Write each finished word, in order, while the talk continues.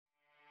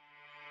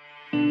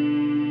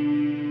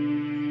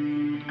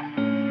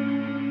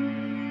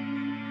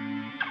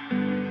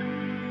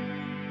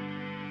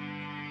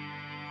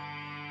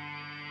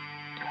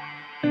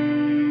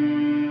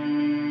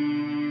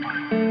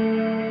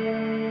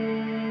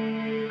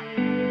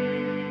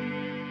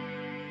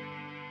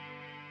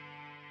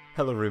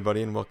Hello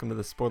everybody and welcome to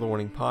the Spoiler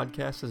Warning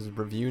Podcast. This is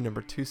review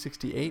number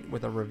 268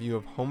 with a review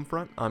of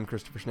Homefront. I'm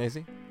Christopher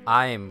Schnese.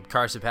 I am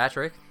Carson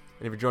Patrick.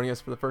 And if you're joining us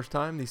for the first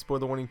time, the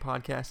Spoiler Warning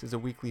Podcast is a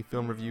weekly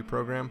film review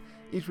program.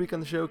 Each week on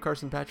the show,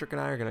 Carson Patrick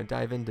and I are going to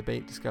dive in,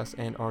 debate, discuss,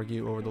 and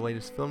argue over the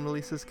latest film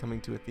releases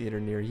coming to a theater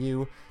near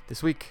you.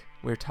 This week,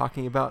 we're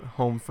talking about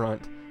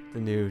Homefront,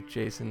 the new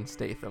Jason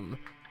Statham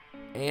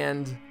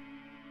and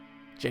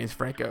James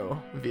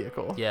Franco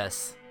vehicle.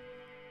 Yes.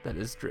 That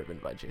is driven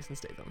by Jason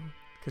Statham.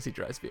 Because he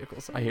drives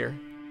vehicles, I hear.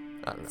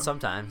 I don't know.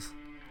 Sometimes.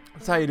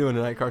 So how you doing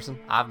tonight, Carson?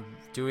 I'm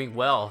doing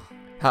well.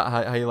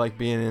 How you like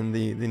being in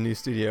the new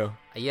studio?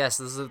 Yes,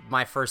 this is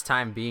my first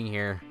time being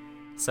here,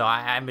 so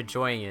I'm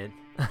enjoying it.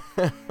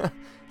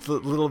 It's a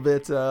little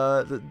bit,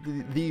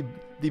 the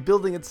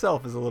building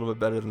itself is a little bit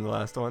better than the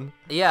last one.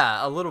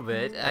 Yeah, a little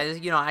bit.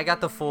 I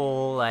got the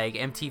full,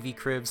 MTV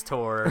Cribs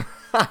tour.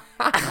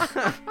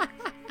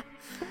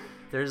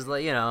 There's,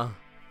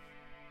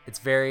 it's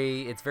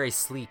very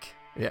sleek.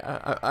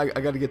 Yeah, I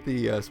got to get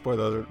the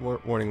spoiler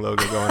warning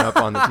logo going up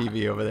on the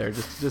TV over there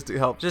just to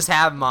help. Just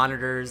have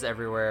monitors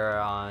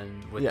everywhere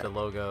with the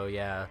logo,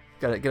 yeah.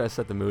 Gotta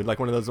set the mood. Like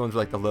one of those ones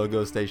where the logo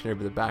is stationary,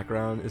 but the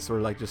background is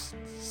sort of just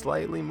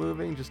slightly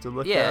moving just to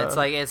look. Yeah, it's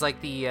like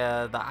the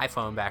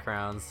iPhone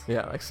backgrounds.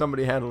 Yeah, like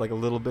somebody had a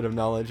little bit of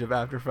knowledge of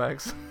After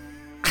Effects.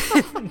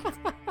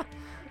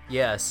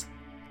 Yes.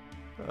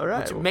 All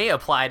right. Which may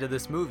apply to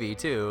this movie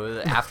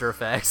too, After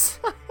Effects.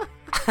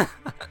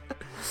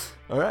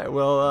 All right,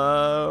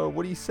 well,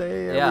 what do you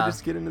say we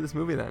just get into this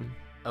movie then?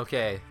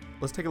 Okay.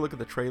 Let's take a look at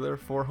the trailer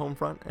for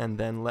Homefront and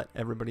then let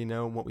everybody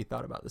know what we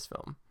thought about this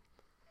film.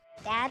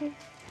 Dad?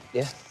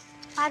 Yeah?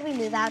 Why'd we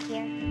move out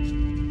here?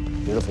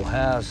 Beautiful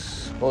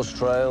house, horse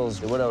trails.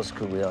 What else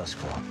could we ask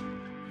for?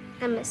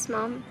 I miss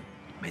Mom.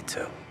 Me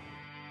too.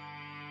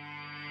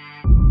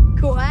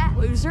 Cool hat,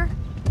 loser.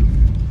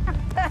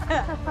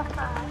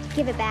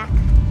 Give it back.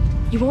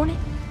 You want it?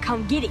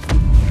 Come get it.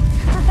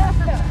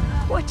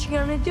 What you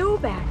gonna do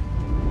about it?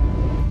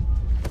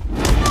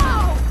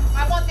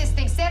 I want this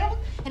thing settled,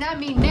 and I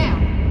mean now.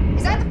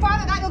 Is that the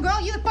father, not your girl?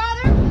 You the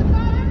father?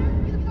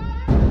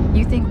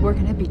 You think we're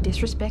gonna be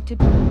disrespected?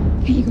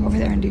 Can you go over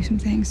there and do some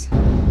things?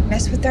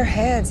 Mess with their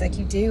heads like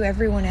you do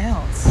everyone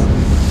else.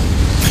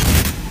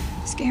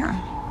 Scare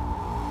them.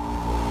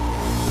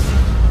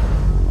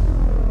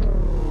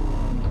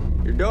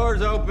 Your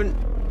door's open.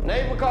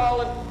 Neighbor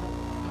calling.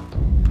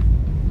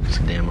 It's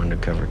a damn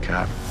undercover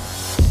cop.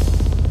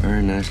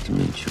 Very nice to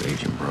meet you,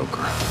 Agent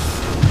Broker.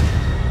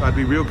 I'd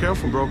be real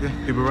careful, Broker.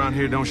 People around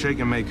here don't shake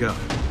and make up.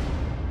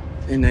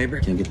 Hey, neighbor,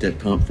 can you get that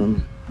pump from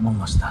me? I'm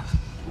almost done.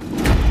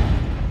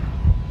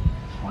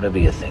 Whatever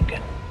you're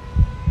thinking,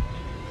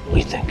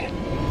 we think it.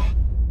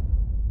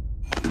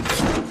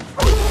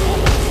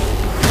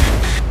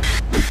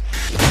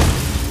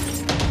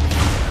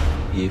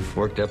 You've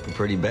worked up a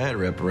pretty bad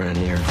rep around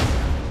here.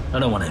 I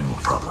don't want any more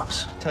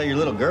problems. Tell your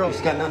little girl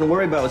she's got nothing to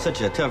worry about with such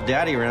a tough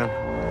daddy around.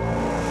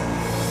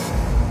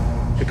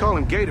 They call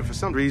him Gator for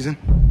some reason.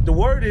 The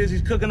word is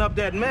he's cooking up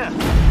that meth.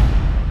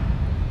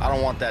 I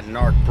don't want that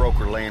narc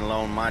broker laying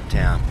low in my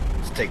town.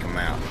 Let's take him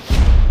out.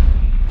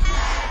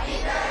 Happy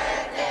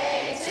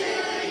birthday to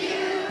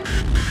you.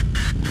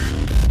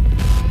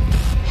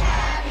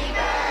 Happy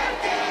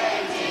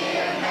birthday,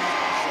 dear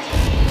Maddie.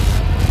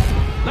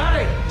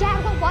 Maddie!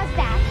 Dad, what was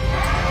that?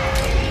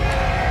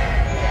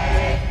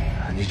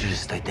 I need you to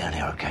stay down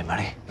here, okay,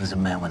 Maddie? There's a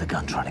man with a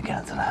gun trying to get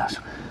into the house.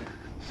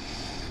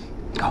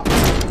 Go.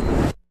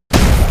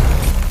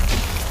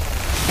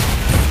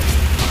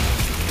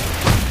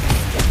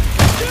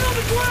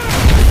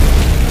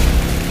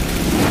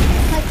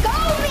 Let go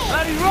of me!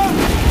 Maddie, run!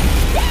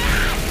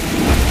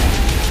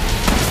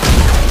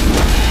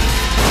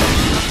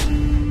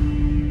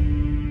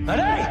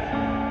 Maddie!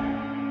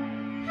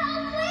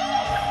 Help me!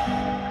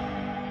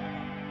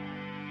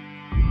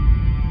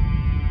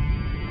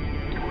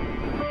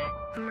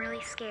 I'm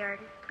really scared.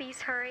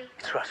 Please hurry.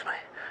 Trust me,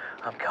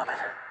 I'm coming.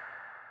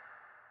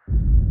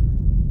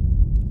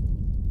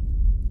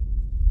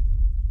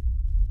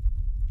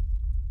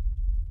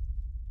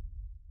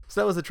 So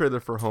that was the trailer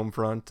for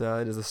Homefront.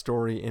 It is a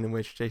story in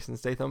which Jason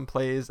Statham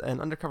plays an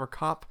undercover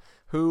cop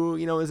who,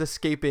 is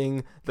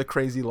escaping the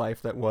crazy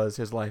life that was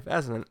his life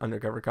as an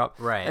undercover cop.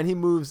 Right. And he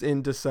moves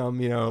into some,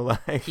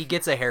 He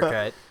gets a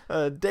haircut.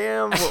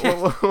 Damn,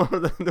 what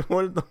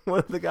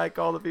did the guy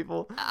call the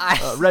people?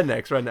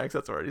 Rednecks,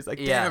 that's the word. He's like,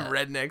 damn,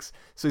 rednecks.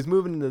 So he's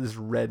moving into this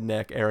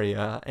redneck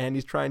area, and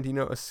he's trying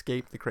to,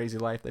 escape the crazy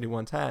life that he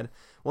once had.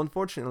 Well,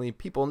 unfortunately,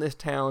 people in this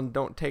town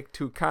don't take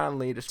too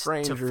kindly to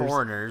strangers. To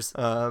foreigners.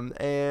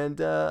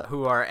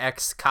 Who are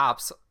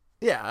ex-cops.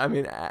 Yeah, I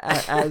mean,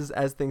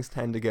 as things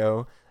tend to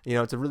go,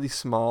 it's a really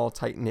small,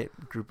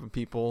 tight-knit group of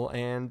people,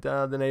 and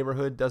the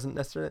neighborhood doesn't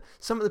necessarily...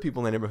 Some of the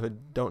people in the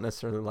neighborhood don't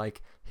necessarily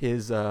like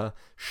his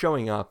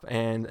showing up,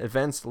 and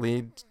events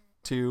lead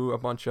to a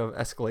bunch of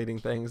escalating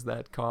things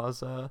that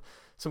cause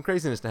some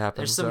craziness to happen.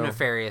 There's some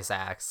nefarious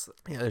acts.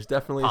 Yeah, there's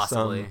definitely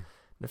possibly some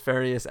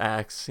nefarious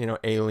acts,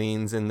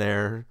 aliens in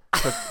there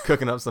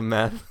cooking up some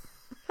meth.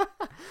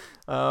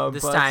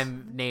 This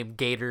time named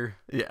Gator.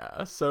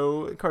 Yeah.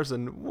 So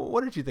Carson,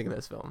 what did you think of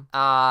this film?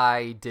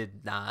 I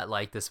did not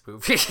like this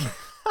movie.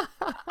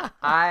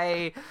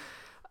 I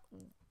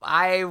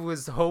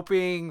was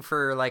hoping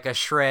for like a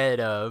shred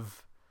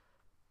of.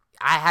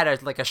 I had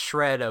a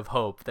shred of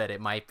hope that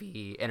it might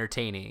be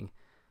entertaining,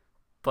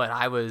 but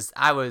I was.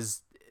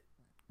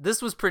 This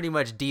was pretty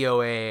much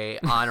DOA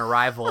on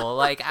arrival.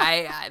 Like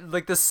I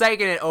like the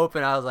second it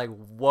opened, I was like,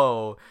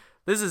 "Whoa,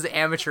 this is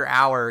amateur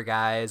hour,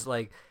 guys!"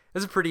 Like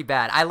this is pretty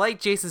bad. I like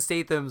Jason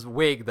Statham's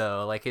wig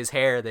though, like his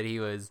hair that he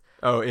was.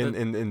 Oh,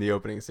 in the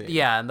opening scene.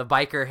 Yeah, and the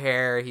biker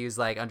hair, he was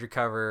like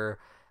undercover.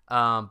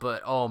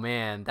 But oh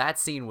man, that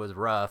scene was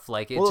rough.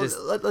 Like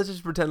let's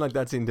just pretend like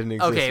that scene didn't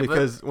exist. Okay,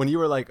 because when you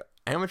were like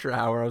amateur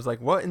hour, I was like,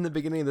 what in the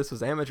beginning of this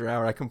was amateur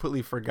hour? I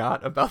completely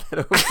forgot about that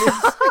opening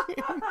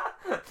scene.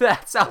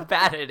 That's how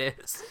bad it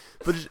is.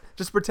 But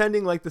just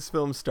pretending like this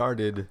film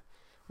started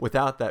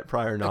without that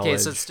prior knowledge. Okay,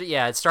 so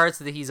it starts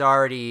that he's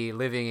already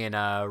living in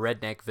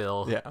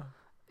Redneckville.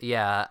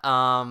 Yeah.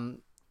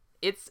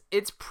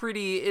 It's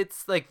pretty.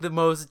 It's like the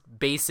most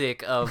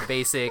basic of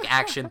basic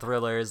action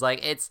thrillers.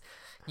 Like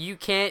you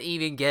can't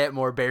even get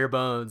more bare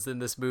bones than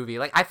this movie.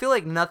 Like I feel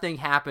like nothing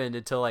happened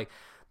until like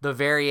the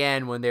very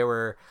end when they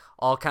were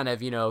all kind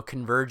of,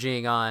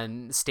 converging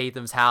on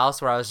Statham's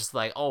house, where I was just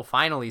like, oh,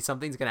 finally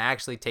something's gonna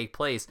actually take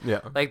place. Yeah.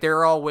 Like they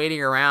were all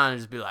waiting around and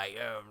just be like,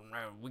 oh,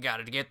 we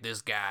gotta get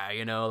this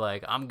guy,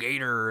 like I'm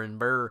Gator and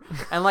Burr.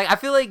 And like I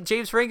feel like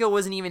James Franco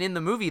wasn't even in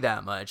the movie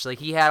that much. Like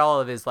he had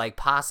all of his like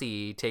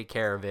posse take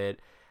care of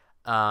it.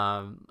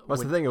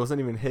 What's the thing? It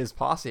wasn't even his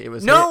posse. It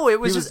was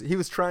he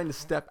was trying to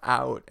step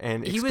out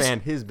and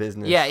expand his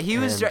business. Yeah, he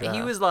was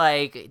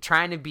like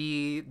trying to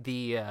be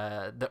the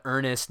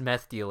earnest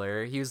meth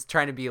dealer. He was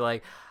trying to be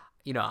like,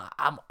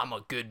 I'm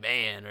a good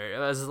man. Or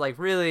I was like,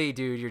 really,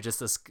 dude, he's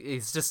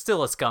just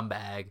still a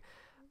scumbag.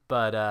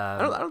 But I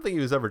don't think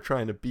he was ever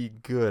trying to be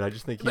good. I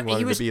just think he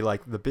wanted to be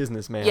like the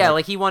businessman. Yeah,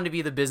 like he wanted to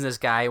be the business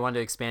guy. He wanted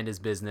to expand his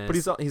business. But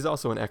he's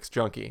also an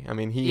ex-junkie. I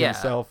mean, he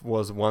himself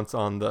was once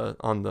on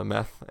the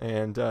meth,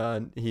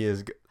 and he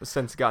has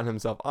since gotten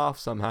himself off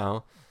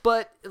somehow.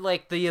 But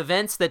like the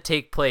events that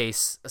take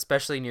place,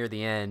 especially near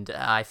the end,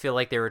 I feel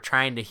like they were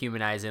trying to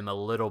humanize him a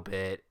little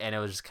bit, and it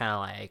was just kind of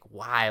like,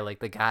 why? Like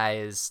the guy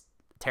is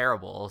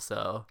terrible.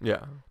 So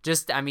yeah,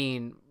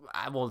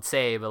 I won't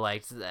say, but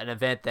like an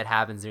event that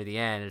happens near the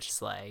end, it's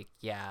just like,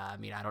 yeah,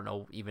 I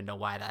don't even know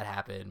why that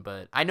happened,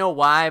 but I know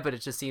why, but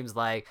it just seems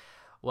like,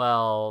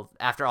 well,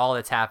 after all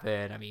that's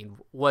happened,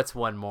 what's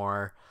one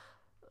more?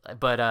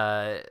 But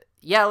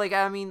yeah, like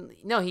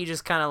no, he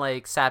just kind of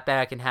like sat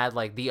back and had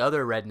like the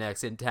other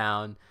rednecks in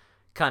town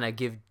kind of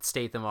give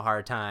Statham a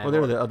hard time. Well, they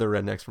were the other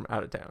rednecks from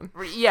out of town.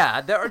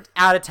 Yeah, they're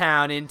out of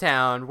town, in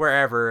town,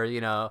 wherever,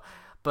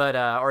 But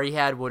or he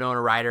had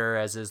Winona Ryder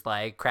as his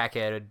like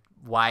crackhead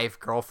wife,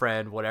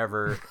 girlfriend,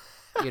 whatever,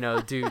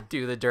 do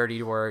the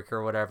dirty work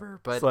or whatever.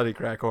 But slutty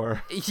crack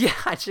whore.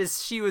 Yeah,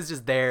 she was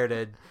just there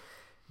to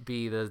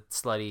be the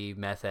slutty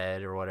meth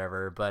head or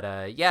whatever.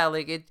 But yeah,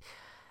 like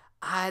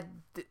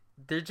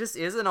there just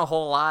isn't a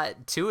whole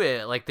lot to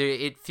it. Like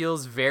it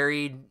feels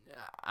very,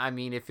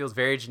 it feels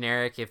very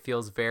generic. It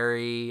feels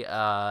very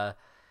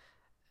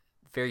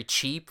very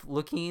cheap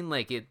looking,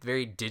 like it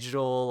very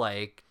digital,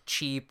 like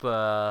cheap,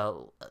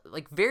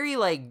 like very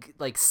like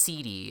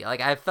seedy. Like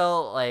I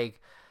felt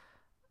like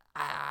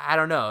I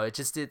don't know, it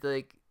just did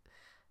like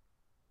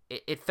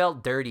it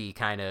felt dirty,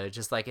 kind of,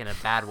 just like in a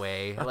bad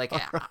way. Like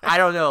I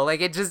don't know,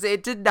 like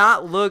it did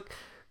not look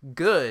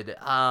good.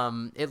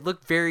 It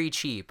looked very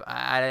cheap,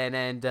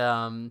 and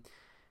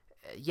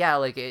yeah,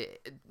 like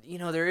it,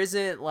 there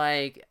isn't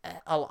like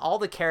all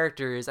the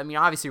characters.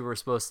 Obviously we're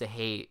supposed to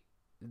hate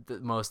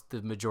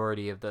the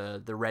majority of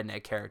the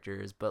redneck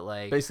characters, but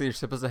like basically you're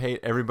supposed to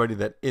hate everybody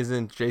that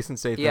isn't Jason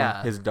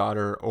Statham, his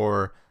daughter,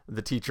 or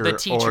the teacher,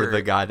 or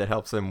the guy that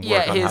helps him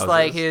work on houses.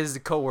 Like his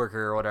coworker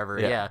or whatever.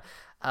 Yeah.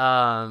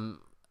 Don't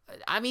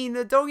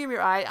get me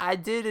wrong, I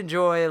did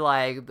enjoy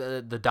like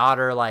the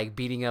daughter like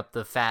beating up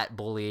the fat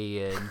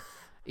bully, and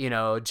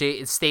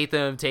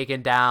Statham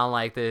taking down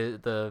like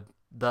the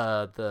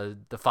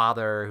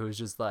father, who's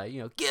just like,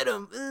 get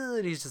him,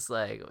 and he's just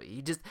like,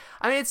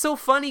 it's so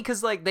funny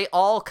because like they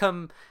all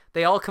come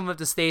up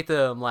to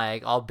Statham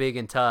like all big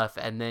and tough,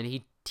 and then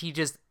he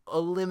just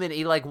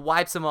he like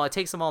wipes them all,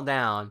 takes them all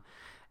down,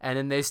 and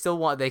then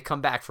they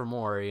come back for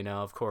more,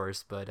 of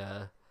course. But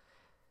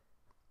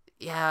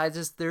yeah,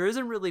 there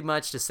isn't really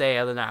much to say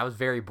other than I was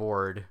very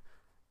bored,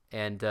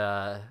 and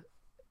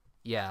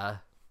yeah.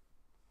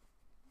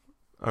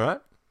 All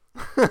right.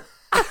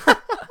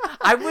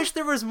 I wish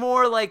there was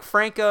more like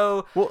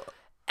Franco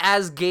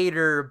as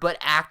Gator, but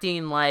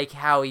acting like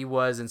how he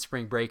was in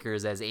Spring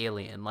Breakers as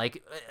Alien,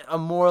 like a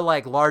more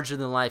like larger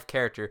than life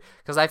character.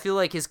 Because I feel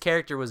like his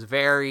character was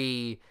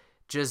very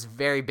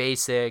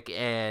basic,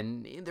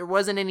 and there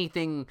wasn't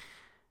anything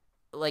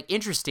like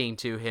interesting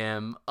to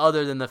him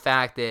other than the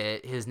fact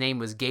that his name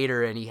was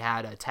Gator and he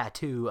had a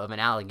tattoo of an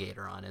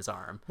alligator on his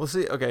arm. Well,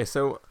 see, okay,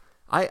 so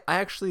I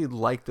actually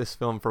like this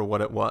film for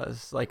what it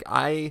was. Like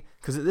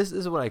because this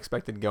is what I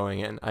expected going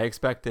in. I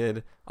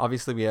expected,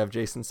 obviously we have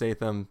Jason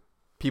Statham,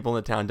 people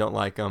in the town don't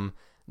like him.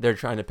 They're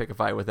trying to pick a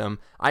fight with him.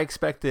 I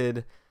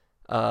expected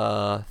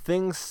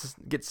things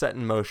get set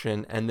in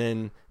motion, and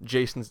then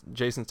Jason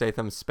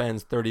Statham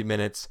spends 30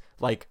 minutes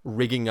like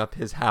rigging up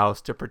his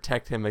house to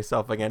protect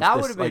himself against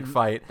this like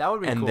fight. That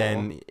would be and cool.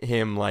 then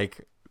him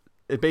like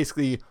it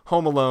basically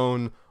Home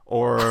Alone.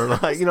 Or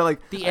like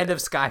like the end of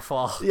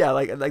Skyfall. Yeah,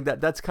 like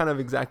that. That's kind of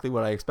exactly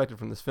what I expected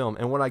from this film,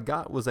 and what I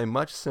got was a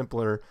much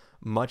simpler,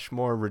 much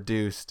more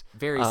reduced,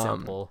 very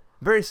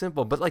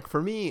simple. But like for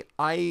me,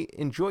 I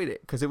enjoyed it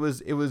because it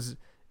was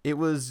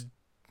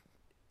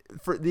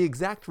for the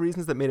exact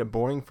reasons that made it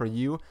boring for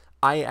you.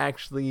 I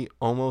actually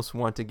almost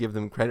want to give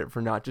them credit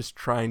for not just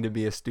trying to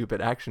be a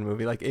stupid action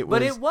movie. Like it was,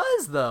 but it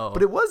was though.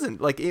 But it wasn't.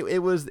 Like it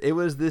was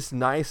this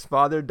nice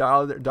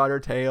father-daughter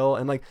tale,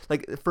 and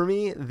like for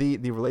me,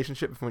 the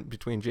relationship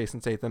between Jason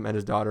Statham and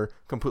his daughter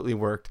completely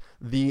worked.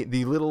 The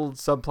little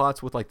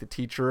subplots with like the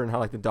teacher and how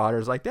like the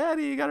daughter's like,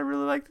 Daddy, you gotta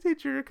really like the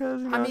teacher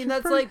because I mean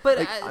that's pretty.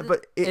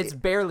 but it's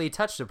barely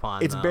touched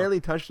upon. It's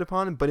barely touched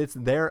upon, but it's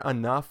there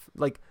enough.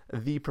 Like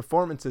the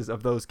performances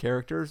of those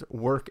characters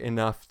work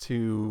enough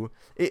to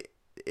it.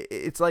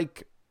 It's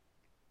like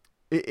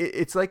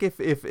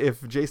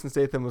if Jason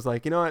Statham was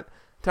like, you know what,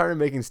 tired of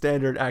making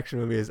standard action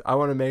movies. I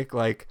want to make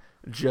like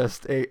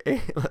just a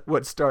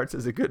what starts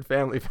as a good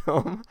family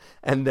film,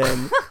 and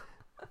then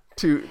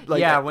to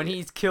like when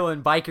he's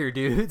killing biker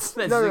dudes.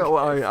 No.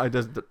 Well, I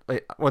just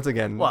once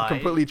again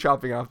completely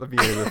chopping off the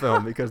beginning of the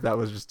film because that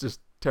was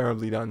just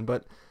terribly done.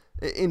 But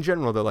in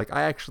general, though, like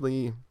I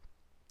actually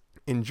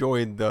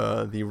enjoyed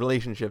the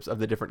relationships of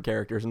the different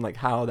characters and like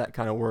how that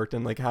kind of worked,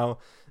 and like how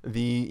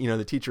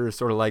the teacher is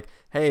sort of like,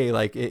 hey,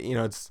 like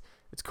it's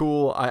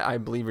cool, I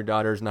believe your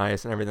daughter's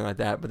nice and everything like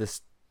that, but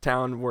this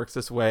town works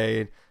this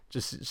way,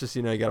 just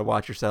you gotta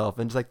watch yourself.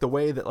 And just like the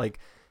way that like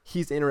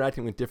he's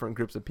interacting with different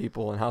groups of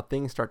people and how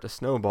things start to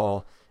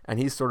snowball, and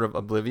he's sort of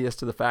oblivious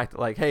to the fact that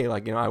like, hey,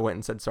 like I went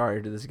and said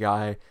sorry to this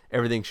guy,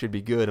 everything should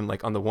be good, and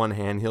like on the one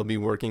hand he'll be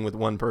working with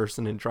one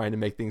person and trying to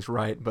make things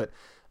right, but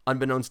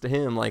unbeknownst to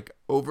him, like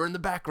over in the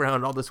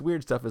background, all this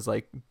weird stuff is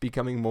like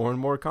becoming more and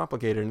more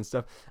complicated and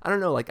stuff. I don't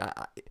know, like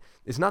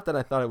it's not that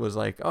I thought it was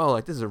like, oh,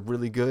 like this is a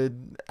really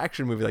good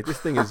action movie. Like this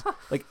thing is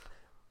like,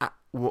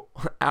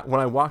 when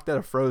I walked out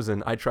of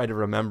Frozen, I tried to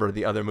remember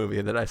the other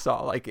movie that I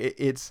saw. Like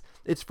it's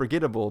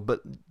forgettable, but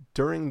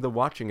during the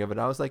watching of it,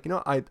 I was like,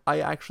 I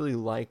actually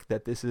like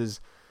that this is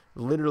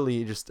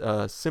literally just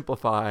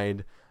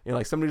simplified.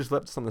 Like somebody just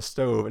left this on the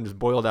stove and just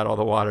boiled out all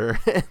the water,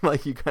 and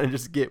like you kind of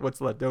just get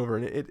what's left over,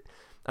 and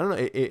I don't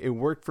know, it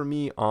worked for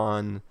me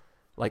on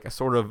like a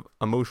sort of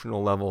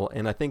emotional level,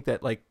 and I think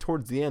that like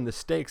towards the end the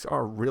stakes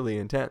are really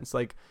intense.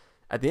 Like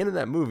at the end of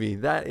that movie,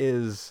 that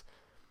is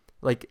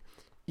like,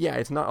 yeah,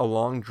 it's not a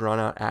long drawn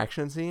out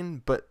action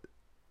scene, but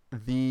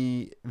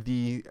the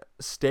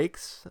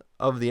stakes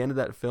of the end of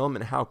that film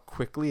and how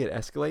quickly it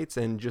escalates,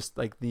 and just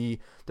like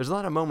there's a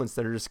lot of moments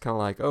that are just kind of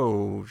like,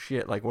 oh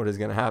shit, like what is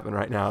going to happen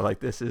right now?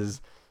 Like this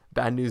is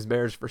bad news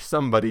bears for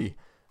somebody.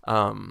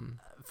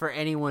 For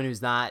anyone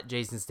who's not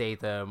Jason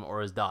Statham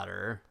or his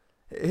daughter.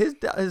 His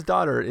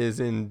daughter is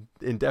in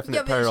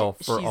indefinite peril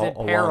for she's a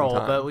in peril, long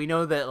time. but we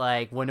know that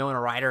like Winona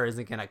Ryder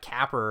isn't going to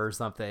cap her or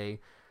something,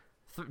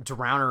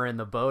 drown her in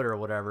the boat or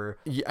whatever.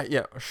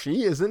 Yeah,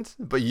 she isn't,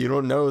 but you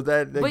don't know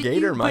that the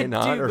gator might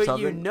not or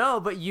something.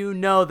 But you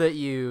know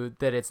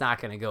that it's not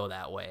going to go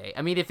that way.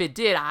 I mean, if it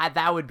did,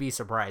 that would be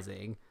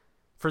surprising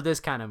for this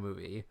kind of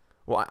movie.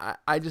 Well,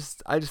 I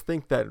just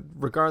think that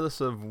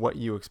regardless of what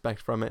you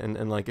expect from it,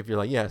 and like if you're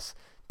like, yes,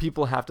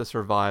 people have to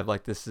survive,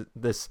 like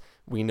this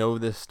we know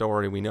this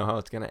story, we know how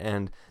it's going to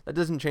end, that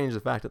doesn't change the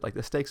fact that like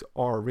the stakes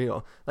are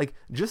real. Like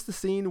just the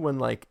scene when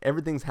like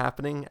everything's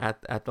happening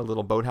at the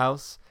little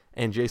boathouse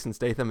and Jason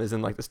Statham is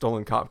in like the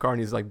stolen cop car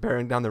and he's like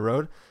bearing down the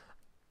road.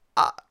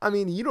 I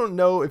mean, you don't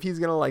know if he's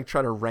going to like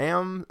try to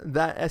ram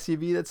that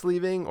SUV that's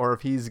leaving, or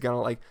if he's going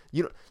to like,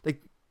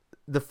 like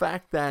the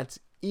fact that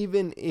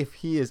even if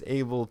he is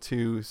able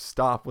to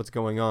stop what's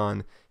going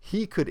on,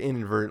 he could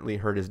inadvertently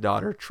hurt his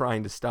daughter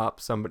trying to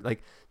stop somebody.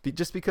 Like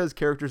just because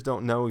characters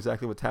don't know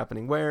exactly what's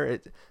happening where,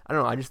 I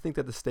don't know. I just think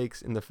that the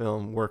stakes in the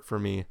film work for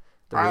me.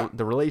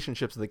 The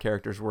relationships of the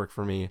characters work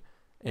for me,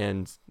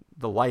 and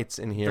the lights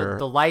in here.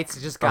 The lights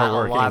just got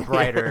a lot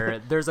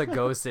brighter. There's a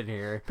ghost in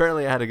here.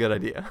 Apparently, I had a good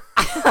idea.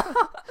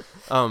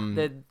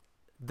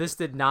 This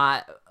did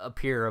not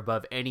appear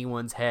above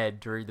anyone's head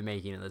during the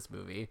making of this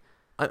movie.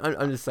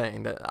 I'm just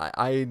saying that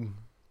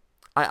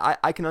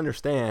I can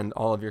understand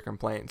all of your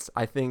complaints.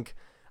 I think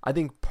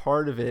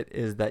part of it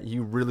is that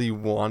you really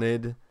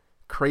wanted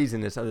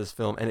craziness out of this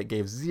film, and it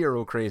gave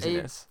zero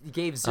craziness. It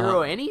gave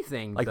zero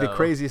anything. Like the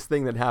craziest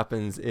thing that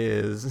happens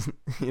is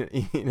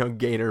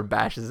Gator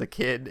bashes a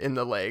kid in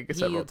the leg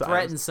several times. He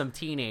threatens some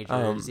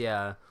teenagers.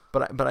 Yeah.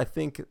 But I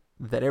think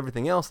that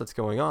everything else that's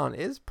going on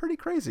is pretty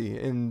crazy,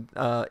 and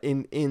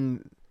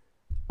in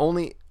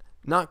only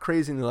not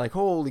crazy and they're like,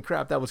 holy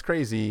crap, that was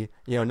crazy.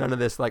 You know, none of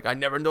this like, I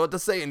never know what to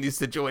say in these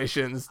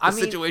situations.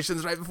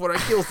 Situations right before I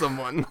kill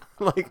someone.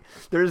 Like,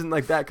 there isn't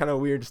like that kind of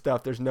weird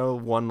stuff. There's no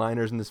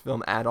one-liners in this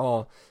film at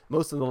all.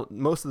 Most of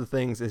the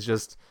things is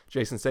just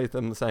Jason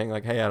Statham saying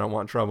like, hey, I don't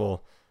want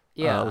trouble.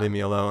 Leave me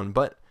alone.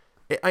 But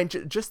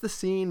just the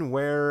scene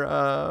where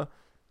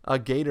a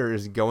gator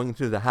is going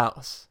through the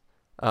house,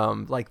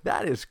 like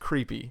that is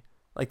creepy.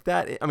 Like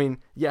that, I mean,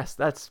 yes,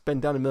 that's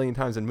been done a million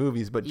times in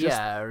movies, but just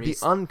the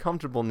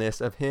uncomfortableness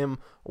of him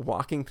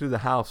walking through the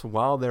house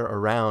while they're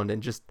around,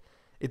 and just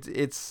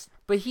it's.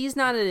 But he's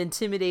not an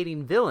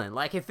intimidating villain.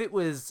 Like if it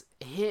was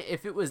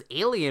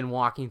Alien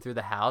walking through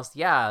the house,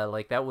 yeah,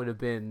 like that would have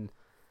been.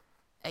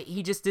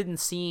 He just didn't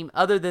seem,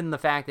 other than the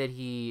fact that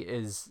he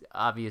is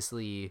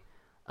obviously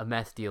a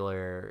meth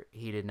dealer,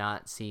 he did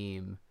not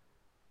seem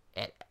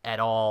at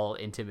all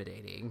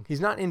intimidating. He's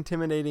not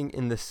intimidating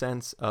in the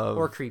sense of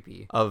or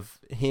creepy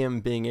of him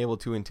being able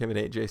to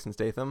intimidate Jason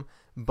Statham,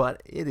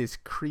 but it is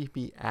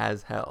creepy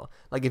as hell.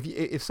 Like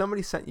if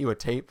somebody sent you a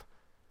tape,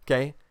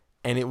 okay,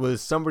 and it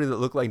was somebody that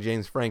looked like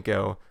James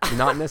Franco,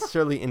 not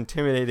necessarily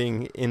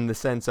intimidating in the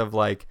sense of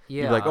like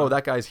you'd be like, oh,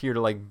 that guy's here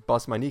to like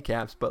bust my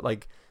kneecaps, but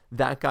like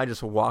that guy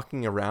just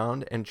walking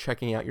around and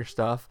checking out your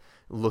stuff,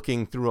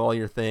 looking through all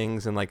your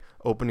things and like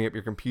opening up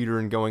your computer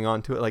and going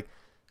on to it, like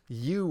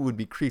you would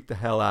be creeped the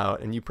hell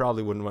out, and you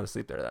probably wouldn't want to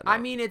sleep there that night. I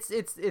mean, it's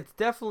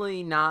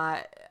definitely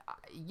not,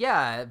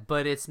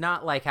 but it's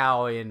not like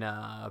how in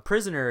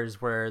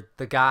Prisoners where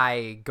the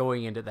guy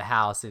going into the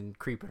house and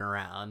creeping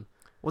around.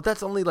 Well,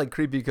 that's only like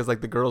creepy because like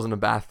the girl's in a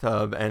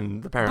bathtub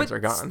and the parents are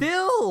gone.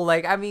 Still,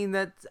 like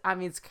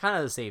it's kind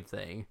of the same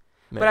thing.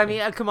 Maybe. But I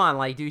mean, come on,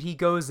 like, dude, he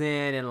goes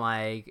in and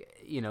like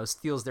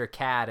steals their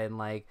cat and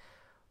like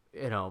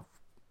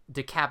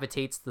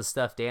decapitates the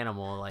stuffed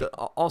animal. Like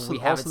also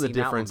the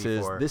difference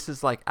is this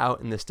is like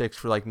out in the sticks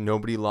for like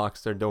nobody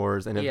locks their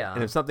doors, and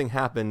if something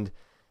happened,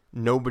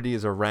 nobody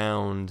is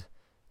around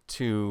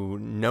to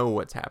know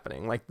what's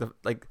happening.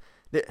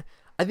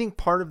 I think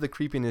part of the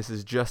creepiness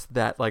is just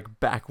that like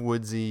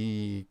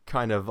backwoodsy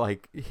kind of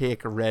like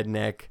hick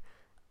redneck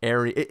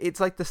area. It's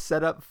like the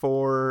setup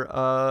for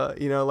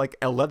like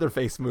a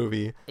Leatherface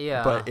movie,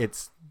 but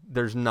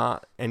there's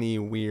not any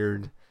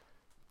weird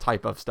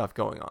type of stuff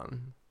going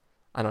on.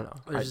 I don't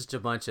know. There's just a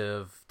bunch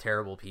of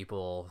terrible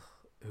people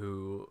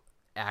who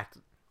act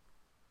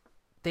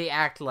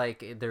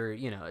like they're,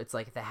 it's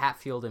like the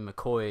Hatfield and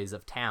McCoys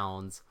of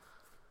towns.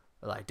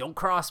 They're like, don't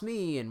cross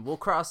me and we'll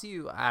cross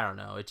you. I don't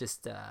know. It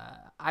just,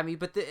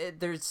 but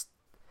there's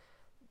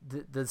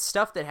the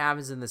stuff that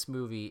happens in this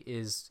movie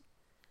is,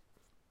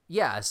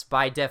 yes,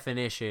 by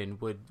definition,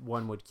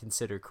 one would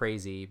consider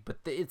crazy, but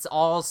it's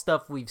all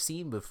stuff we've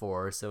seen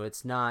before, so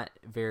it's not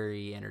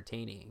very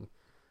entertaining.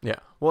 Yeah.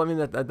 Well, I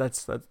mean,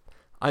 that's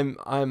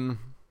I'm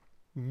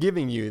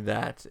giving you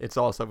that it's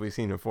all stuff we've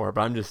seen before,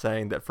 but I'm just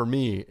saying that for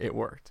me it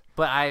worked.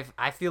 But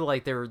I feel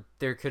like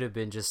there could have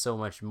been just so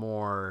much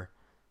more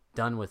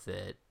done with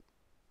it,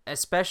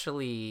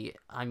 especially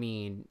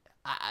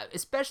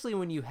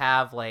when you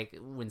have like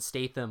when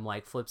Statham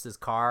like flips his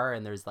car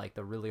and there's like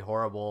the really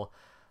horrible,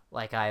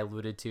 like I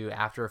alluded to,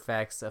 after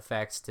effects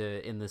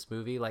to in this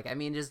movie. Like, I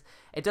mean, just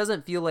it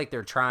doesn't feel like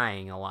they're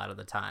trying a lot of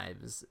the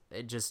times.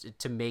 It just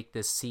to make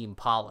this seem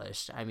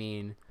polished. I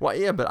mean, well,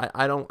 yeah, but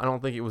I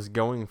don't think it was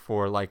going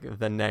for like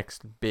the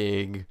next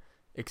big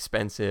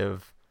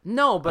expensive.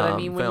 No, but I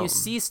mean, when you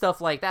see stuff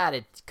like that,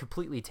 it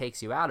completely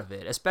takes you out of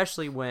it,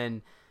 especially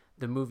when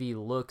the movie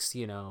looks,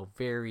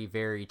 very,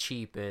 very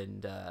cheap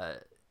and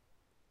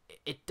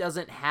it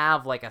doesn't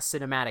have like a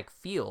cinematic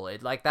feel.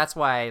 It like that's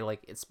why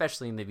like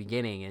especially in the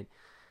beginning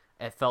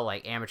it felt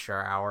like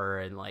amateur hour,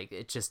 and like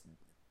it just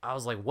I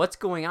was like, what's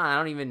going on? I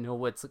don't even know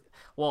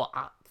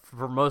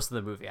for most of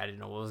the movie I didn't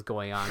know what was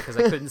going on because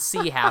I couldn't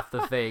see half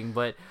the thing.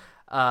 But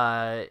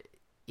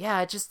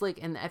it just like,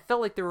 and I felt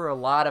like there were a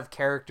lot of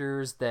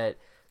characters that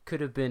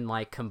could have been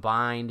like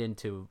combined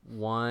into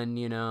one,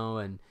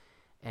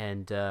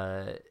 and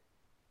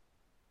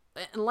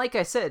like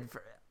I said,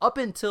 up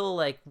until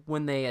like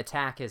when they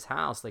attack his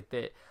house, like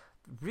that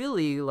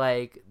really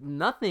like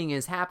nothing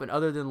has happened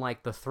other than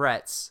like the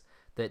threats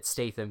that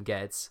Statham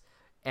gets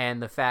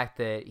and the fact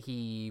that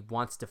he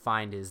wants to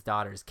find his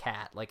daughter's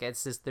cat. Like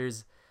it's just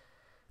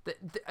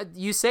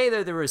you say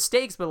that there were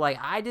stakes, but like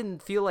I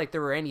didn't feel like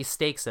there were any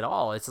stakes at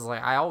all. It's just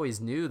like I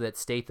always knew that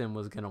Statham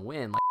was gonna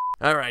win.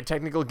 All right,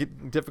 technical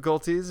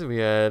difficulties. We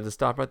had to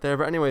stop right there.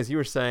 But anyways, you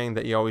were saying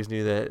that you always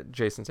knew that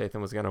Jason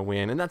Statham was going to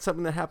win. And that's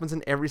something that happens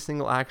in every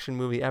single action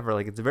movie ever.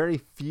 Like, it's very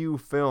few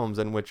films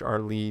in which our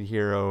lead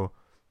hero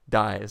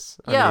dies.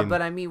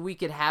 But I mean, we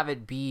could have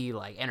it be,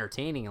 like,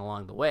 entertaining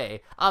along the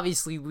way.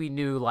 Obviously, we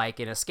knew,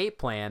 like, an escape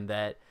plan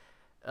that...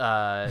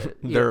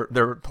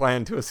 their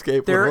plan to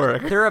escape would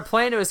work. Their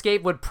plan to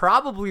escape would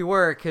probably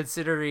work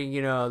considering,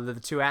 the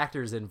two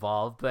actors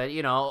involved, but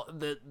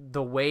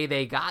the way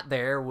they got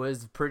there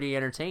was pretty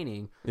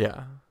entertaining.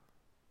 Yeah.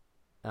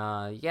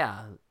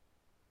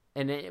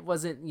 And it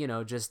wasn't,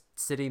 just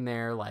sitting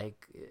there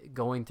like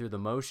going through the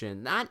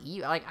motion. Not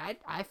even like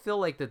I feel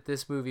like that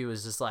this movie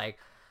was just like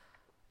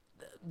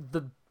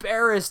the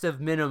barest of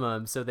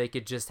minimum so they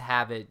could just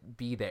have it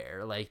be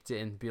there, like,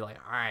 and be like,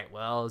 all right,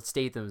 well,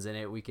 Statham's in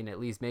it, we can at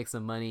least make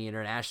some money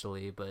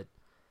internationally. But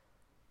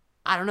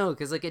I don't know,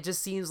 because like it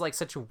just seems like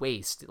such a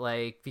waste,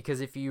 like,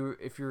 because if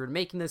you're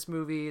making this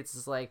movie, it's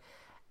just like,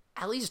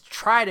 at least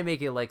try to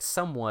make it like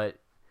somewhat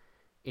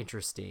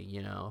interesting,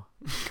 you know.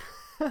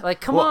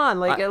 Like, come on,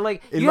 like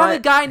you have a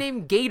guy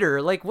named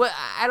Gator, like, what,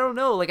 I don't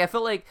know, like, I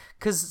felt like,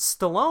 because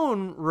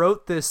Stallone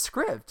wrote this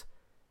script,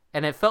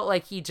 and it felt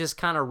like he just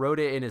kind of wrote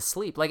it in his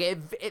sleep. Like,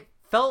 it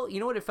felt, you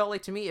know what it felt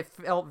like to me? It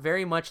felt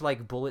very much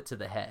like Bullet to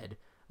the Head,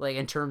 like,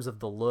 in terms of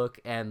the look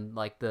and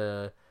like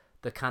the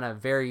kind of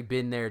very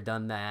been there,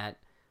 done that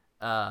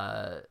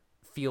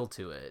feel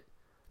to it.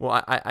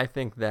 Well, I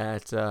think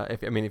that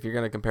if you're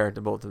going to compare it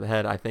to Bullet to the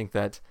Head, I think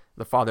that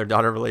the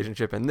father-daughter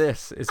relationship in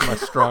this is much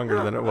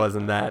stronger than it was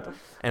in that.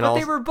 And but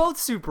they were both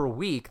super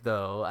weak,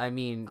 though. I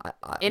mean,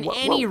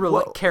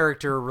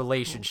 character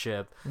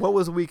relationship. What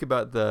was weak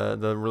about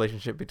the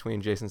relationship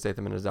between Jason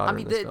Statham and his daughter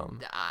in this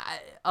film?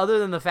 Other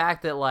than the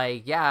fact that,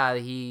 like, yeah,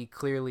 he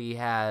clearly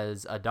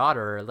has a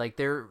daughter. Like,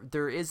 there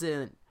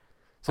isn't.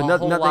 So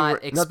nothing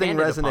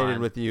resonated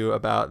with you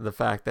about the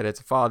fact that it's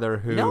a father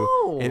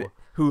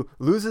who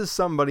loses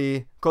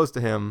somebody close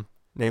to him,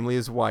 namely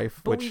his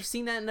wife. But we've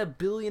seen that in a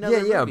billion other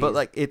movies. Yeah, but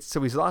like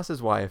so he's lost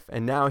his wife,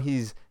 and now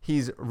he's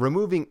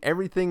removing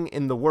everything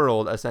in the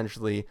world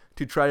essentially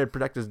to try to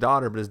protect his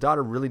daughter. But his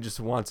daughter really just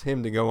wants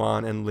him to go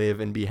on and live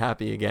and be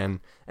happy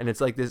again. And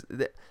it's like this.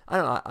 I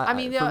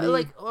don't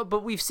know.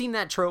 But we've seen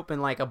that trope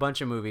in like a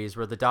bunch of movies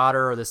where the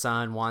daughter or the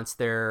son wants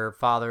their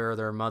father or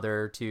their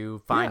mother to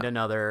find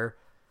another.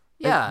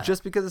 Yeah, and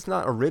just because it's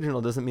not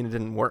original doesn't mean it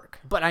didn't work.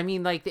 But I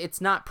mean, like,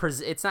 it's not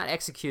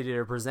executed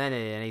or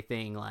presented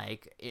anything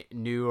like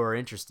new or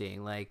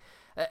interesting. Like,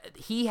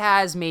 he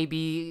has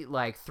maybe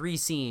like 3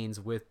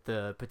 scenes with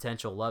the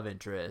potential love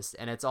interest,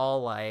 and it's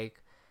all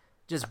like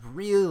just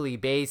really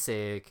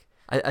basic.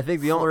 I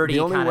think the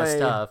only way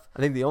stuff.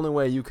 I think the only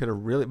way you could have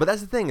really, but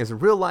that's the thing, is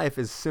real life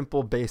is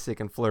simple, basic,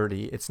 and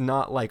flirty. It's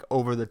not like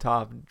over the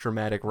top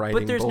dramatic writing.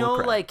 But there's no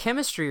crap. like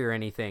chemistry or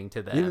anything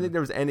to them. You didn't think there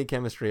was any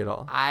chemistry at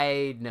all?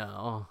 I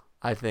know.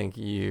 I think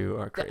you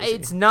are crazy.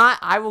 It's not.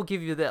 I will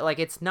give you that. Like,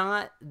 it's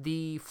not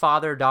the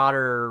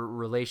father-daughter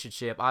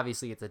relationship.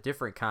 Obviously, it's a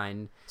different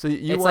kind. So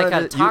it's like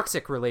a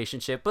toxic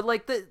relationship. But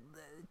like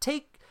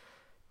take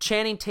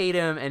Channing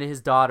Tatum and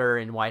his daughter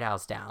in White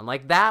House Down.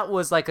 Like, that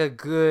was like a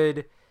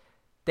good.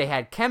 They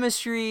had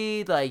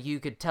chemistry, like, you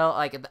could tell,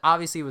 like,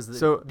 obviously it was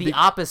the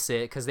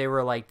opposite, because they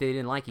were like, they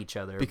didn't like each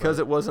other. Because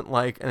it wasn't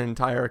like an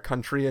entire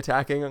country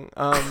attacking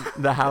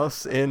the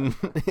house in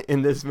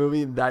this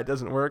movie, that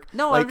doesn't work.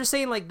 No, like, I'm just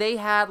saying, like, they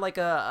had like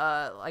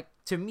like,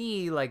 to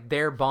me, like,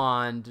 their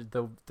bond,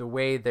 the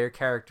way their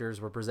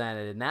characters were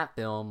presented in that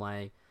film,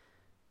 like,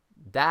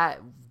 that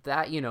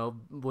you know,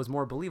 was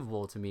more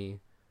believable to me.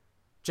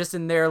 Just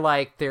in their,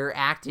 like, their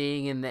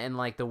acting and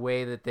like the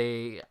way that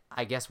they,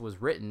 I guess,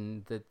 was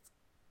written, that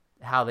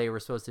how they were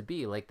supposed to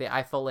be. Like,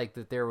 I felt like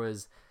that there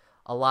was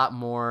a lot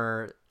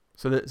more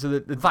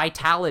the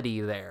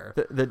vitality there.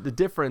 The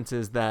difference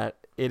is that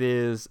it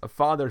is a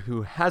father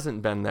who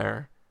hasn't been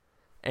there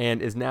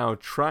and is now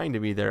trying to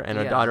be there, and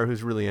a daughter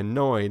who's really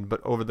annoyed, but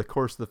over the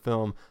course of the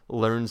film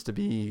learns to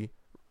be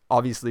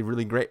obviously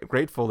really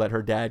grateful that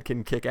her dad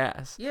can kick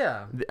ass.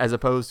 Yeah. As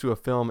opposed to a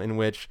film in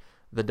which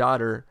the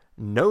daughter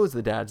knows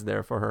the dad's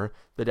there for her,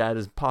 the dad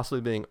is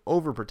possibly being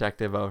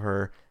overprotective of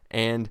her,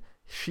 and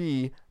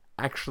she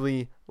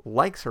actually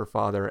likes her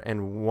father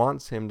and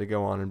wants him to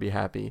go on and be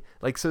happy.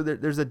 Like, so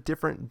there's a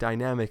different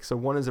dynamic. So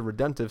one is a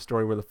redemptive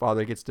story where the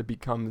father gets to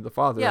become the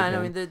father again,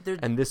 I mean,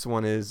 and this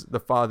one is the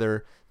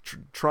father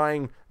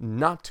trying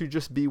not to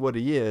just be what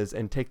he is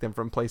and take them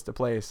from place to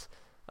place.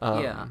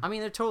 I mean,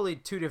 they're totally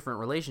 2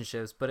 different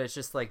relationships, but it's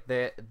just like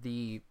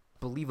the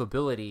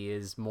believability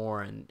is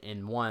more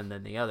in one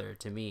than the other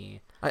to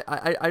me.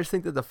 I just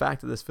think that the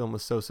fact that this film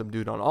was so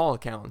subdued on all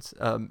accounts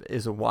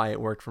is why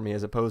it worked for me,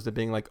 as opposed to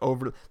being like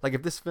over, like,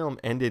 if this film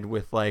ended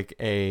with like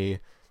a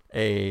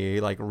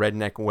like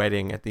redneck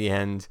wedding at the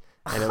end,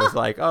 and it was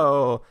like,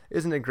 oh,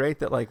 isn't it great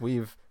that like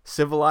we've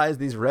civilized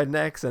these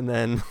rednecks, and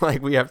then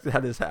like we have to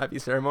have this happy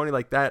ceremony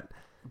like that.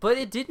 But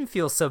it didn't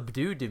feel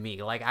subdued to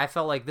me. Like, I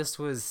felt like this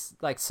was,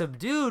 like,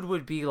 subdued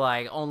would be,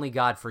 like, Only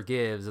God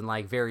Forgives and,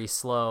 like, very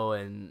slow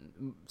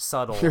and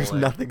subtle. There's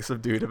nothing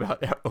subdued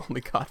about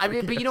Only God Forgives. I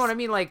mean, but you know what I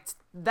mean? Like,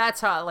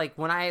 that's how, like,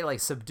 when I, like,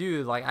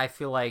 subdued, like, I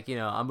feel like, you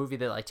know, a movie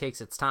that, like,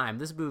 takes its time.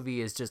 This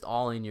movie is just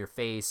all in your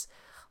face.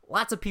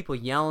 Lots of people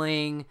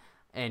yelling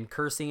and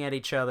cursing at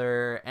each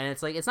other. And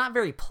it's, like, it's not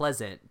very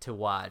pleasant to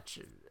watch.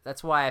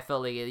 That's why I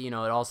felt like, you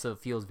know, it also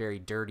feels very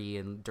dirty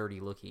and dirty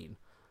looking.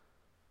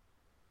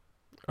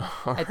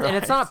 And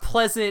it's not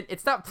pleasant.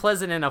 It's not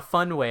pleasant in a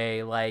fun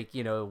way, like,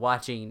 you know,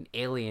 watching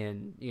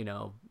Alien, you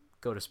know,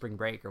 go to spring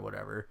break or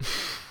whatever.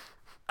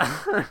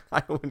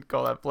 I wouldn't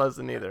call that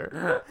pleasant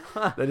either.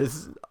 That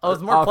is. Oh,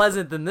 it's more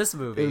pleasant than this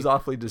movie. It was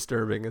awfully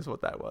disturbing, is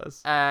what that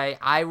was.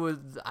 I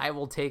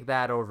will take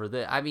that over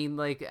the. I mean,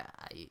 like,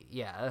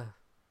 yeah.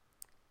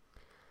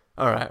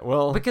 All right,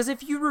 well... Because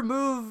if you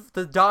remove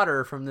the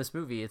daughter from this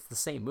movie, it's the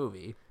same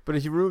movie. But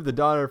if you remove the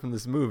daughter from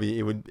this movie,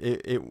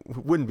 it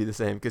wouldn't be the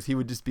same, because he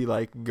would just be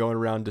like going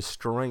around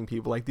destroying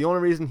people. Like, the only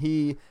reason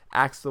he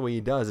acts the way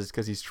he does is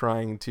because he's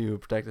trying to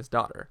protect his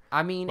daughter.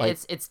 I mean, like,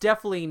 it's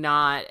definitely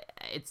not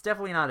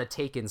a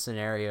Taken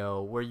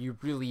scenario where you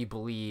really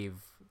believe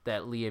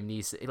that Liam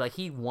Neeson, like,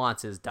 he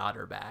wants his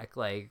daughter back.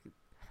 Like,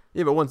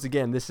 yeah, but once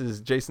again, this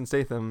is Jason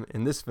Statham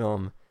in this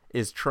film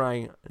is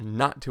trying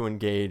not to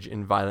engage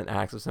in violent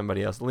acts with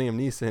somebody else. Liam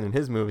Neeson in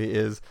his movie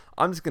is,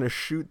 I'm just going to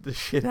shoot the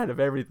shit out of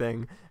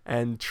everything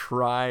and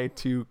try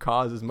to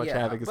cause as much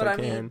havoc as I can.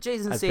 But I mean,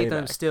 Jason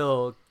Statham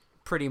still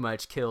pretty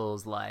much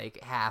kills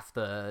like half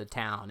the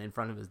town in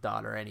front of his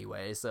daughter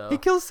anyway, so... He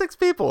kills 6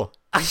 people.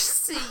 I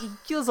see. He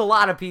kills a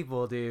lot of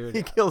people, dude.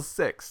 He kills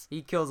 6.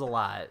 He kills a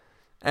lot.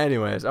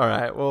 Anyways, all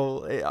right.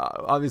 Well,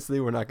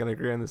 obviously we're not going to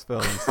agree on this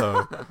film,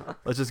 so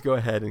let's just go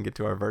ahead and get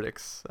to our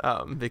verdicts,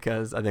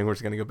 because I think we're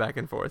just going to go back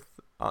and forth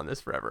on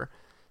this forever.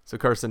 So,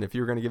 Carson, if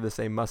you were going to give this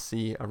a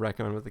must-see, a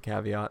recommend with a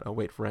caveat, a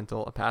wait for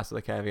rental, a pass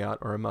with a caveat,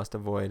 or a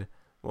must-avoid,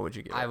 what would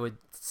you give it? I would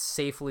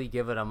safely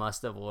give it a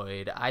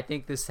must-avoid. I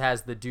think this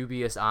has the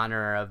dubious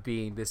honor of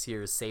being this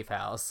year's Safe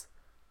House,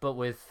 but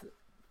with,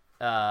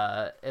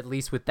 at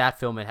least with that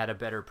film, it had a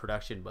better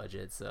production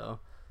budget, so...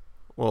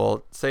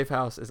 Well, Safe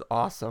House is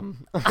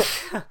awesome,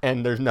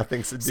 and there's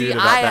nothing subdued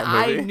about that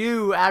movie. I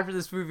knew after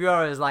this movie,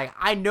 I was like,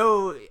 I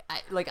know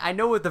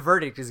what the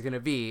verdict is gonna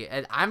be,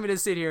 and I'm gonna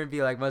sit here and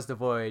be like, must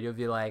avoid. You'll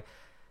be like,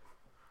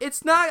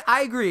 it's not.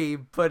 I agree,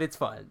 but it's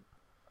fun.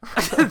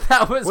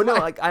 That was. Well, no,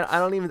 like I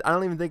don't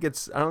even think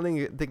it's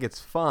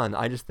fun.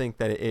 I just think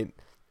that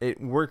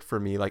it worked for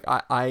me. Like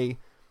I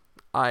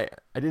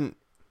didn't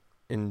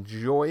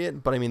enjoy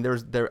it, but I mean,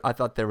 I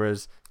thought there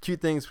was cute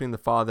things between the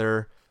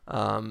father,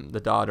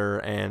 the daughter,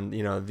 and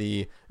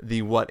the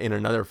what in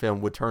another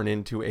film would turn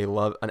into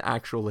an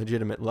actual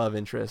legitimate love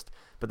interest.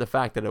 But the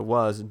fact that it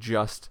was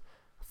just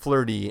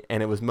flirty,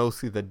 and it was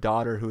mostly the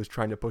daughter who was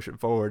trying to push it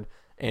forward,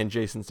 and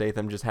Jason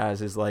Statham just has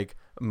his like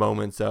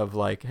moments of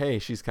like, hey,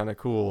 she's kind of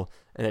cool,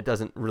 and it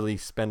doesn't really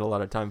spend a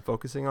lot of time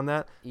focusing on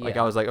that. Yeah. Like,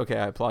 I was like, okay,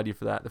 I applaud you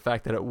for that. The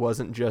fact that it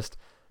wasn't just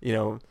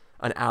an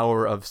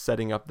hour of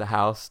setting up the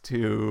house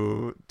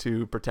to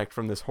protect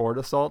from this horde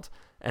assault,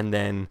 and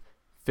then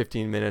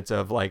 15 minutes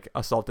of like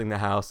assaulting the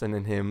house, and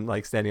then him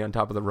like standing on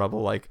top of the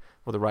rubble like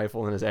with a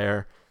rifle in his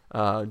air.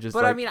 I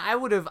mean, I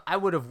would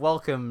have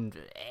welcomed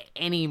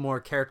any more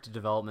character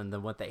development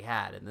than what they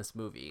had in this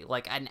movie.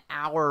 Like an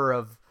hour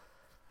of,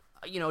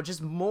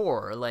 just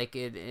more like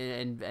it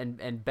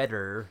and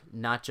better,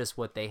 not just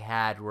what they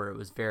had where it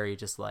was very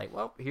just like,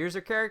 well, here's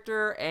her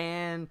character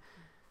and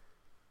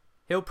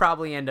he'll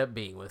probably end up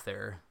being with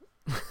her.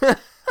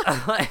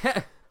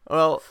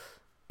 Well,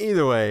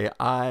 either way,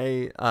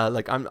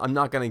 I'm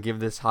not gonna give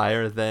this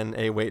higher than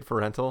a wait for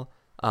rental,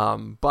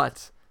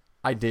 but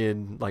I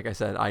did, like I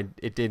said,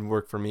 it did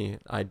work for me.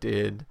 I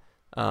did.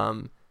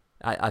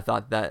 I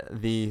thought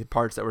that the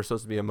parts that were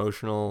supposed to be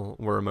emotional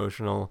were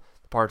emotional.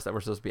 The parts that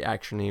were supposed to be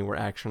actiony were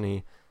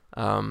actiony.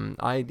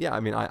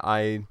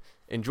 I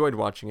enjoyed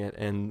watching it,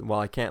 and while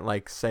I can't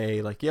like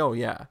say like, yo,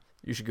 yeah,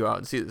 you should go out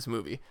and see this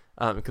movie,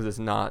 because it's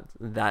not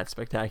that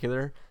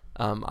spectacular.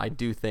 I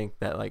do think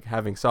that like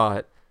having saw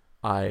it,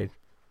 I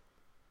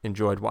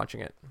enjoyed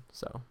watching it.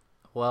 So,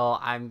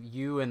 well,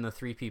 you and the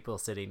 3 people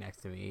sitting next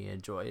to me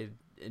enjoyed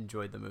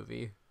the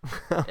movie.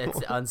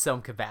 It's on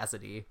some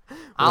capacity.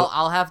 Well,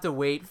 I'll have to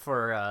wait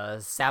for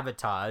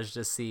Sabotage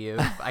to see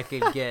if I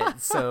can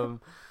get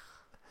some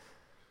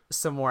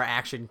more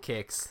action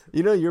kicks.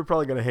 You're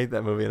probably gonna hate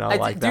that movie, and I'll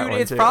like that one too.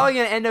 Dude, it's probably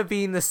gonna end up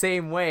being the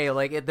same way.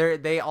 Like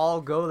they all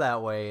go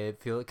that way. I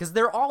feel, because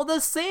they're all the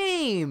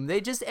same.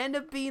 They just end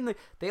up being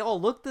they all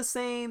look the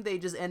same. They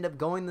just end up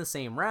going the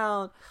same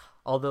route.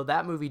 Although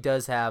that movie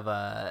does have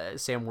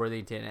Sam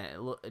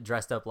Worthington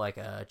dressed up like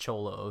a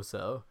cholo,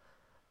 so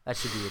that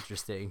should be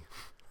interesting.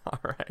 All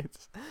right.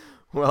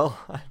 Well,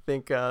 I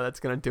think that's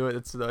going to do it.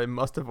 It's a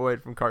must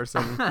avoid from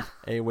Carson,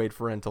 a wait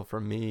for rental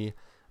from me.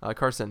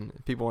 Carson,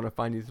 if people want to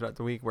find you throughout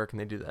the week, where can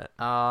they do that?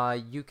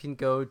 You can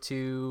go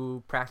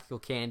to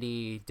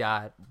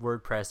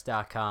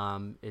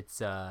practicalcandy.wordpress.com.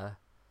 It's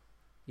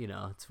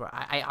it's where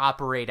I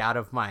operate out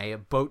of my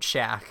boat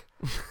shack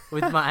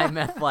with my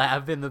meth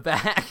lab in the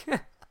back.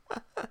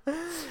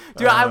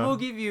 Dude, I will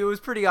give you, it was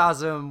pretty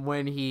awesome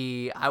when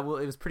it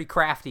was pretty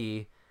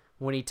crafty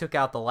when he took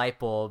out the light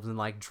bulbs and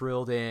like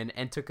drilled in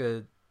and took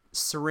a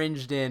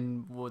syringed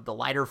in with the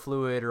lighter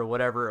fluid or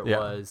whatever it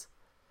was.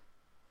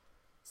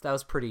 So that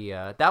was pretty,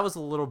 that was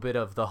a little bit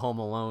of the Home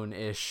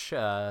Alone-ish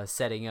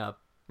setting up.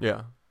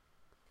 Yeah.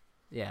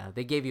 Yeah,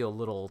 they gave you a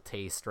little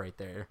taste right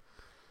there.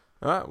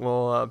 All right,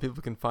 well, people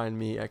can find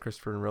me at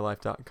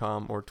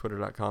ChristopherInRealLife.com or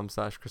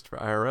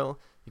Twitter.com/ChristopherIRL.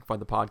 You can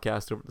find the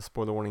podcast over at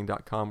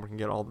thespoilerwarning.com where you can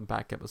get all the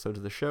back episodes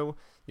of the show.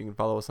 You can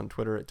follow us on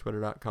Twitter at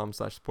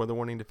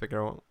Twitter.com/spoilerwarning to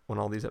figure out when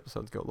all these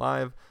episodes go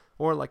live,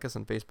 or like us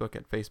on Facebook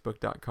at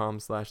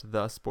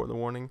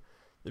Facebook.com/thespoilerwarning.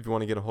 If you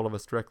want to get a hold of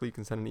us directly, you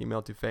can send an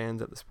email to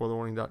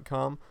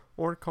fans@thespoilerwarning.com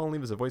or call and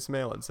leave us a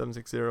voicemail at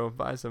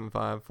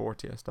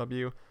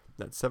 760-575-4TSW.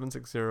 That's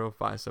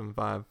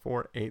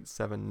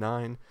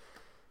 760-575-4879.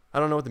 I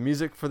don't know what the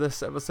music for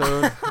this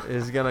episode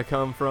is going to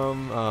come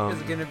from.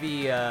 It's going to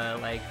be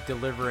like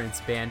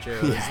Deliverance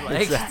banjos. Yeah,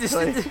 like,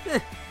 exactly.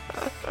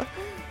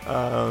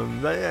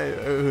 But yeah,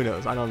 who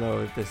knows? I don't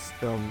know if this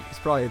film is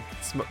probably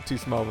too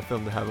small of a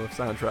film to have a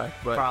soundtrack,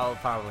 but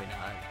probably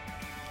not.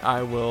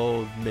 I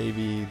will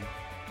maybe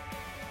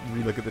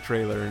relook at the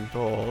trailer and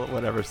pull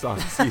whatever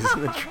song sees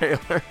in the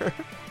trailer.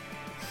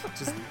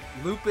 Just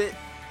loop it.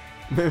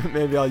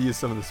 Maybe I'll use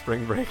some of the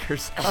Spring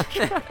Breakers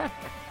soundtrack.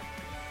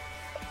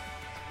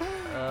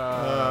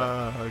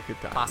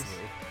 Good times.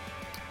 Possibly.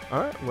 All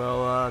right.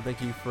 Well,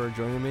 thank you for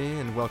joining me,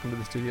 and welcome to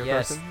the studio,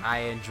 Carson. Yes, I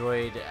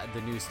enjoyed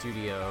the new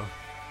studio.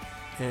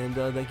 And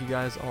thank you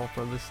guys all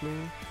for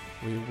listening.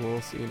 We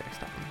will see you next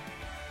time.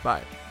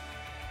 Bye.